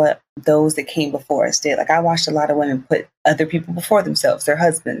doing what those that came before us did. Like I watched a lot of women put other people before themselves, their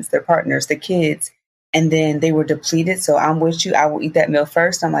husbands, their partners, their kids, and then they were depleted. So I'm with you. I will eat that meal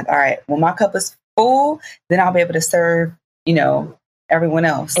first. I'm like, all right, when my cup is full, then I'll be able to serve, everyone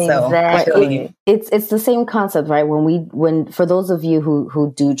else. Exactly. So It's the same concept, right? When for those of you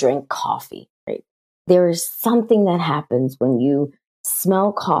who do drink coffee, right? There is something that happens when you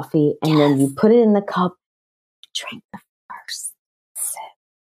smell coffee and then you put it in the cup, drink the first sip.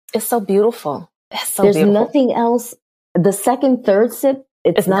 It's so beautiful. There's nothing else. The second, third sip,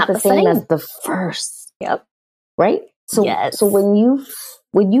 it's not the same as the first. Yep. Right? So when you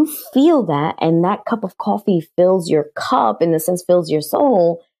when you feel that and that cup of coffee fills your cup, in a sense, fills your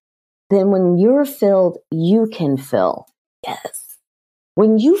soul, then when you're filled, you can fill. Yes.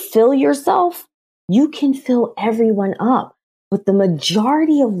 When you fill yourself, you can fill everyone up. But the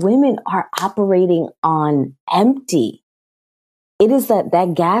majority of women are operating on empty. It is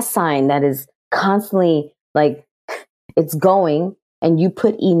that gas sign that is constantly like it's going, and you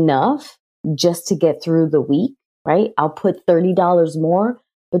put enough just to get through the week, right? I'll put $30 more.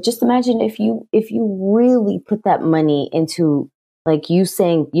 But just imagine if you really put that money into, like, you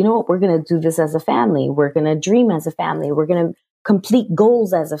saying, you know what, we're going to do this as a family. We're going to dream as a family. We're going to complete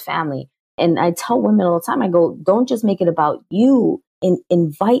goals as a family. And I tell women all the time, I go, don't just make it about you, and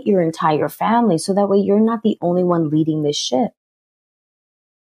invite your entire family. So that way you're not the only one leading this ship.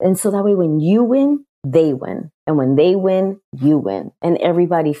 And so that way when you win, they win. And when they win, you win. And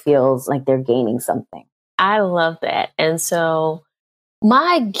everybody feels like they're gaining something. I love that. And so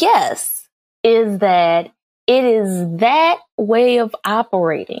my guess is that it is that way of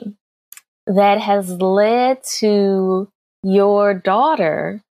operating that has led to your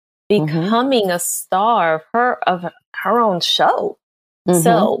daughter becoming a star of her own show.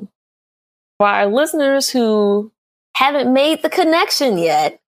 So for our listeners who haven't made the connection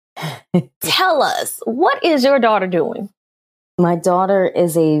yet, tell us, what is your daughter doing? My daughter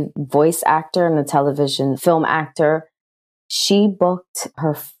is a voice actor and a film actor. She booked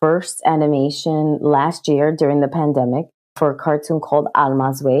her first animation last year during the pandemic for a cartoon called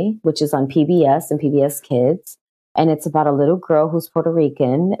Alma's Way, which is on PBS and PBS Kids. And it's about a little girl who's Puerto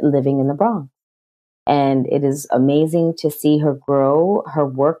Rican living in the Bronx. And it is amazing to see her grow. Her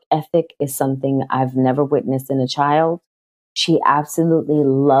work ethic is something I've never witnessed in a child. She absolutely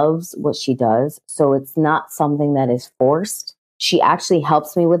loves what she does. So it's not something that is forced. She actually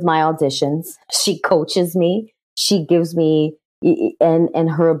helps me with my auditions. She coaches me. She gives me, and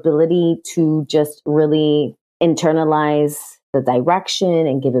her ability to just really internalize the direction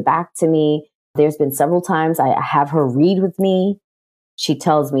and give it back to me. There's been several times I have her read with me. She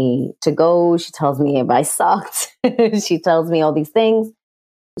tells me to go. She tells me if I sucked. She tells me all these things.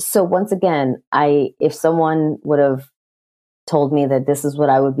 So once again, if someone would have told me that this is what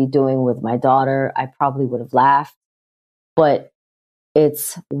I would be doing with my daughter, I probably would have laughed. But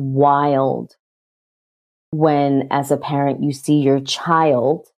it's wild when, as a parent, you see your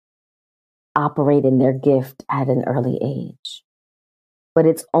child operate in their gift at an early age. But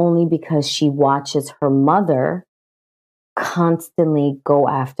it's only because she watches her mother constantly go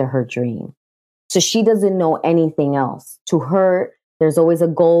after her dream. So she doesn't know anything else. To her, there's always a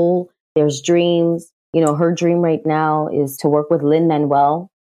goal. There's dreams. You know, her dream right now is to work with Lin-Manuel.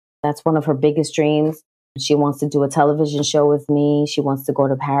 That's one of her biggest dreams. She wants to do a television show with me. She wants to go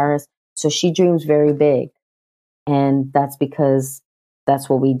to Paris. So she dreams very big. And that's because that's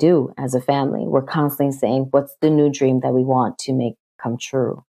what we do as a family. We're constantly saying, what's the new dream that we want to make come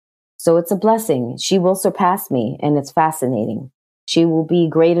true? So it's a blessing. She will surpass me, and it's fascinating. She will be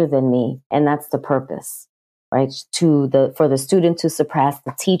greater than me, and that's the purpose, right? For the student to surpass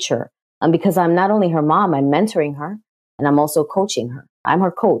the teacher. Because I'm not only her mom, I'm mentoring her, and I'm also coaching her. I'm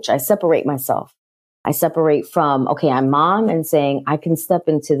her coach. I separate myself. I separate from, okay, I'm mom, and saying I can step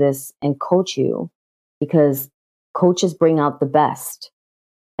into this and coach you, because coaches bring out the best.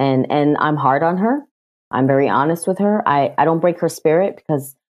 And I'm hard on her. I'm very honest with her. I don't break her spirit,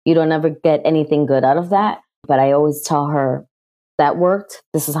 because you don't ever get anything good out of that. But I always tell her, that worked.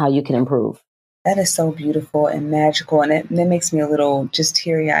 This is how you can improve. That is so beautiful and magical. And it makes me a little just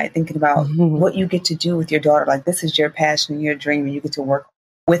teary-eyed thinking about what you get to do with your daughter. Like, this is your passion, your dream, and you get to work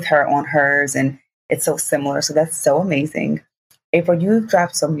with her on hers. And it's so similar. So that's so amazing. April, you've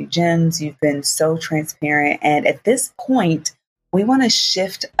dropped so many gems. You've been so transparent. And at this point, we want to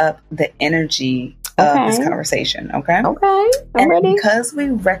shift up the energy of this conversation. Okay. Okay. I'm ready. Because we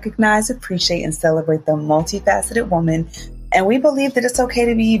recognize, appreciate, and celebrate the multifaceted woman, and we believe that it's okay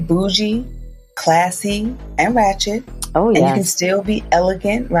to be bougie, classy, and ratchet. Oh, yes. And you can still be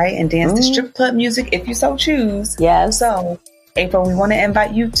elegant, right? And dance to strip club music if you so choose. Yes. So, April, we want to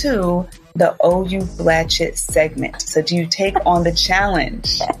invite you to the OU Blatchett segment. So do you take on the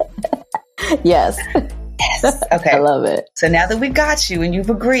challenge? Yes. Yes. Okay. I love it. So now that we got you and you've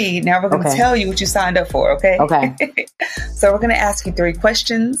agreed, now we're going to tell you what you signed up for. Okay. Okay. So we're going to ask you 3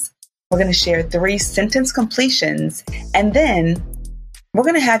 questions. We're going to share 3 sentence completions. And then we're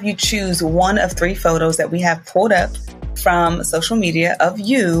going to have you choose one of 3 photos that we have pulled up from social media of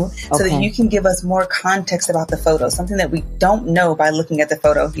you, so that you can give us more context about the photo, something that we don't know by looking at the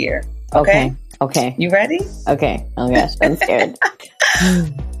photo here. Okay. Okay. You ready? Okay. Oh gosh, I'm scared.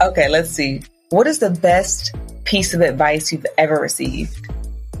 Okay, let's see. What is the best piece of advice you've ever received?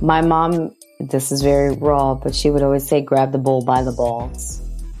 My mom, this is very raw, but she would always say, grab the bull by the balls.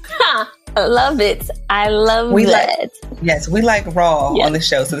 I love it. I love that. Yes, we like raw on the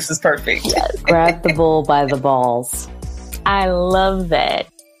show, so this is perfect. Yes. Grab the bull by the balls. I love that.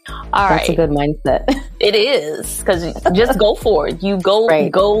 All That's right. a good mindset. It is, because just go for it. You go,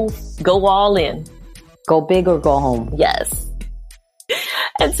 go all in. Go big or go home. Yes.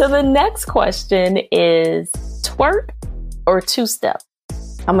 And so the next question is twerk or two-step?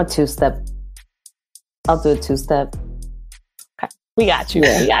 I'm a two-step. I'll do a two-step. We got you.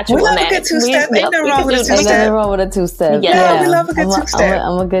 We got you we on love that. a good two-step. Ain't nothing wrong with a two-step. Ain't nothing wrong with a two-step. Yeah, we love a good two-step.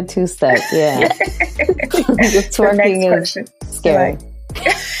 I'm a good two-step. Yeah. Twerking is scary.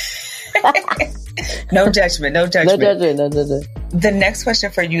 No judgment. No judgment. No judgment. The next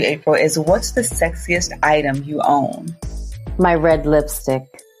question for you, April, is what's the sexiest item you own? My red lipstick.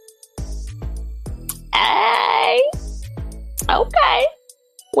 Hey. Okay.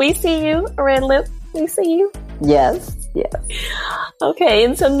 We see you, red lip. We see you. Yes. Okay,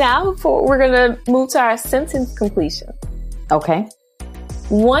 and so now we're going to move to our sentence completion. Okay.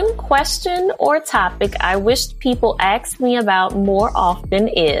 One question or topic I wish people asked me about more often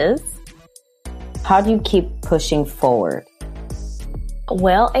is... How do you keep pushing forward?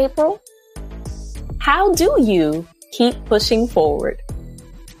 Well, April, how do you keep pushing forward?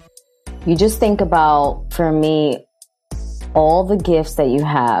 You just think about, for me, all the gifts that you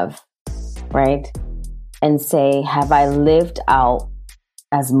have, right? And say, have I lived out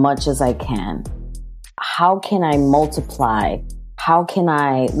as much as I can? How can I multiply? How can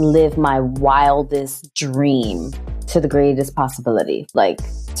I live my wildest dream to the greatest possibility? Like,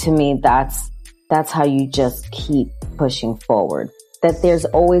 to me, that's how you just keep pushing forward. That there's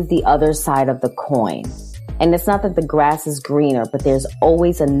always the other side of the coin. And it's not that the grass is greener, but there's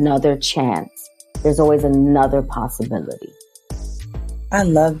always another chance. There's always another possibility. I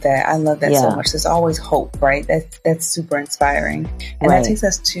love that. I love that so much. There's always hope, right? That's super inspiring. And that takes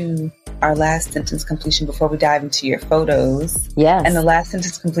us to our last sentence completion before we dive into your photos. Yes. And the last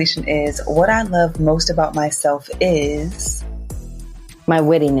sentence completion is, what I love most about myself is... my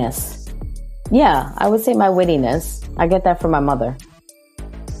wittiness. Yeah, I would say my wittiness. I get that from my mother.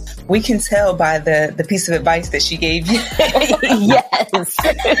 We can tell by the piece of advice that she gave you. Yes.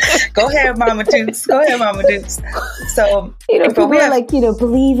 Go ahead, Mama Dukes. So, people are like,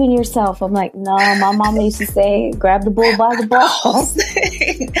 believe in yourself. I'm like, no, my mama used to say, grab the bull by the balls.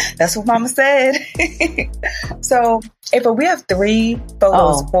 That's what Mama said. So, April, we have 3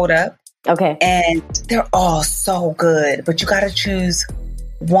 photos pulled up. Okay. And they're all so good, but you got to choose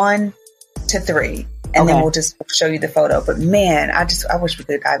 1 to 3. And then we'll just show you the photo. But man, I wish we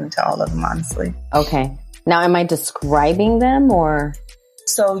could dive into all of them, honestly. Okay. Now, am I describing them or?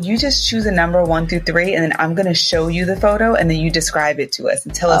 So you just choose a number 1 through 3, and then I'm going to show you the photo, and then you describe it to us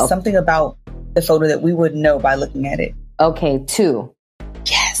and tell us something about the photo that we would know by looking at it. Okay, 2.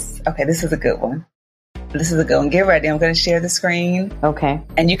 Yes. Okay, this is a good one. Get ready. I'm going to share the screen. Okay.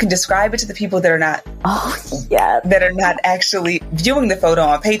 And you can describe it to the people that are not that are not actually viewing the photo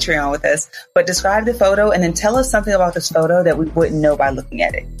on Patreon with us, but describe the photo and then tell us something about this photo that we wouldn't know by looking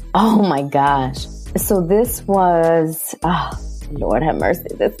at it. Oh my gosh. So this was, Lord have mercy,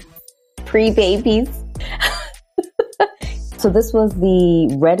 this pre-babies. So this was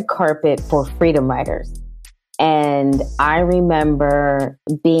the red carpet for Freedom Riders. And I remember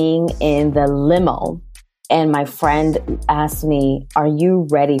being in the limo and my friend asked me, are you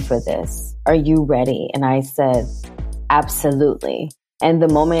ready for this? Are you ready? And I said, absolutely. And the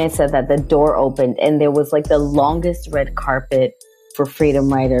moment I said that, the door opened and there was like the longest red carpet for Freedom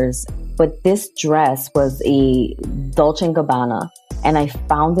Riders. But this dress was a Dolce & Gabbana, and I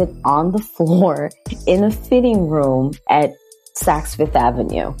found it on the floor in a fitting room at Saks Fifth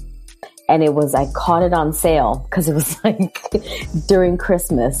Avenue. And I caught it on sale because it was like during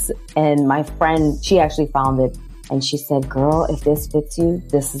Christmas. And my friend, she actually found it and she said, girl, if this fits you,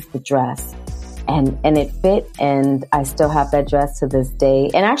 this is the dress. And it fit. And I still have that dress to this day.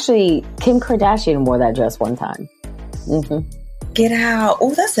 And actually, Kim Kardashian wore that dress one time. Mm-hmm. Get out.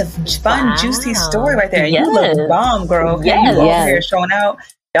 Oh, that's a fun, juicy story right there. Yes. You look bomb, girl. Okay, Yes. you over here showing out.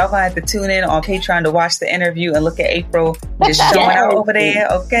 Y'all gonna have to tune in on Patreon to watch the interview and look at April just showing out over there,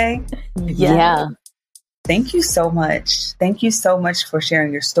 okay? Yeah. Thank you so much. Thank you so much for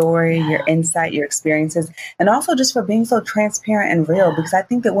sharing your story, your insight, your experiences, and also just for being so transparent and real, because I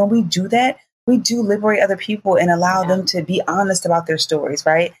think that when we do that, we do liberate other people and allow them to be honest about their stories,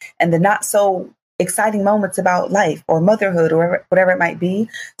 right? And the not so exciting moments about life or motherhood or whatever it might be.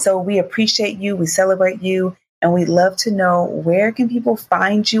 So we appreciate you. We celebrate you. And we'd love to know, where can people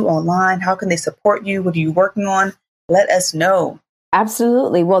find you online? How can they support you? What are you working on? Let us know.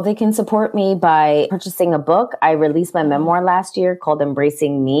 Absolutely. Well, they can support me by purchasing a book. I released my memoir last year called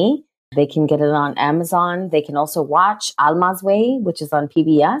Embracing Me. They can get it on Amazon. They can also watch Alma's Way, which is on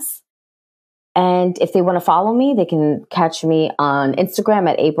PBS. And if they want to follow me, they can catch me on Instagram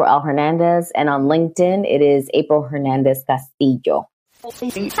at April L. Hernandez. And on LinkedIn, it is April Hernandez-Castillo.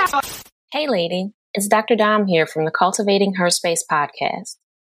 Hey, lady. It's Dr. Dom here from the Cultivating Her Space podcast.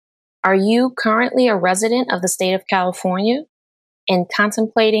 Are you currently a resident of the state of California and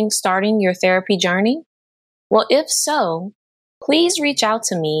contemplating starting your therapy journey? Well, if so, please reach out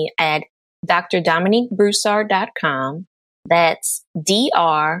to me at drdominiquebroussard.com. That's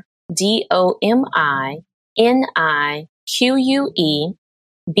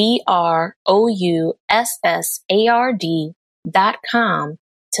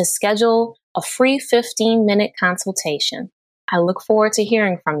to schedule a free 15-minute consultation. I look forward to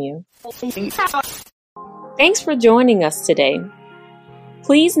hearing from you. Thanks for joining us today.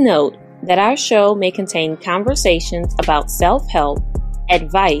 Please note that our show may contain conversations about self-help,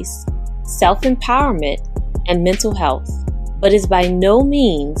 advice, self-empowerment, and mental health, but is by no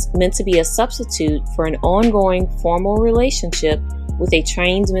means meant to be a substitute for an ongoing formal relationship with a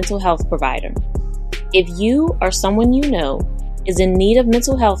trained mental health provider. If you or someone you know is in need of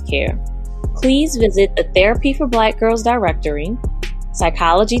mental health care, please visit the Therapy for Black Girls directory,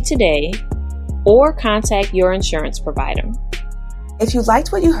 Psychology Today, or contact your insurance provider. If you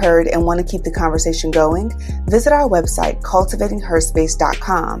liked what you heard and want to keep the conversation going, visit our website,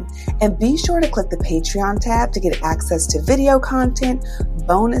 cultivatingherspace.com, and be sure to click the Patreon tab to get access to video content,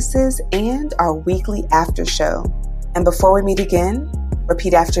 bonuses, and our weekly after show. And before we meet again,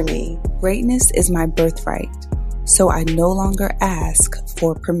 repeat after me. Greatness is my birthright, so I no longer ask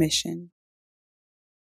for permission.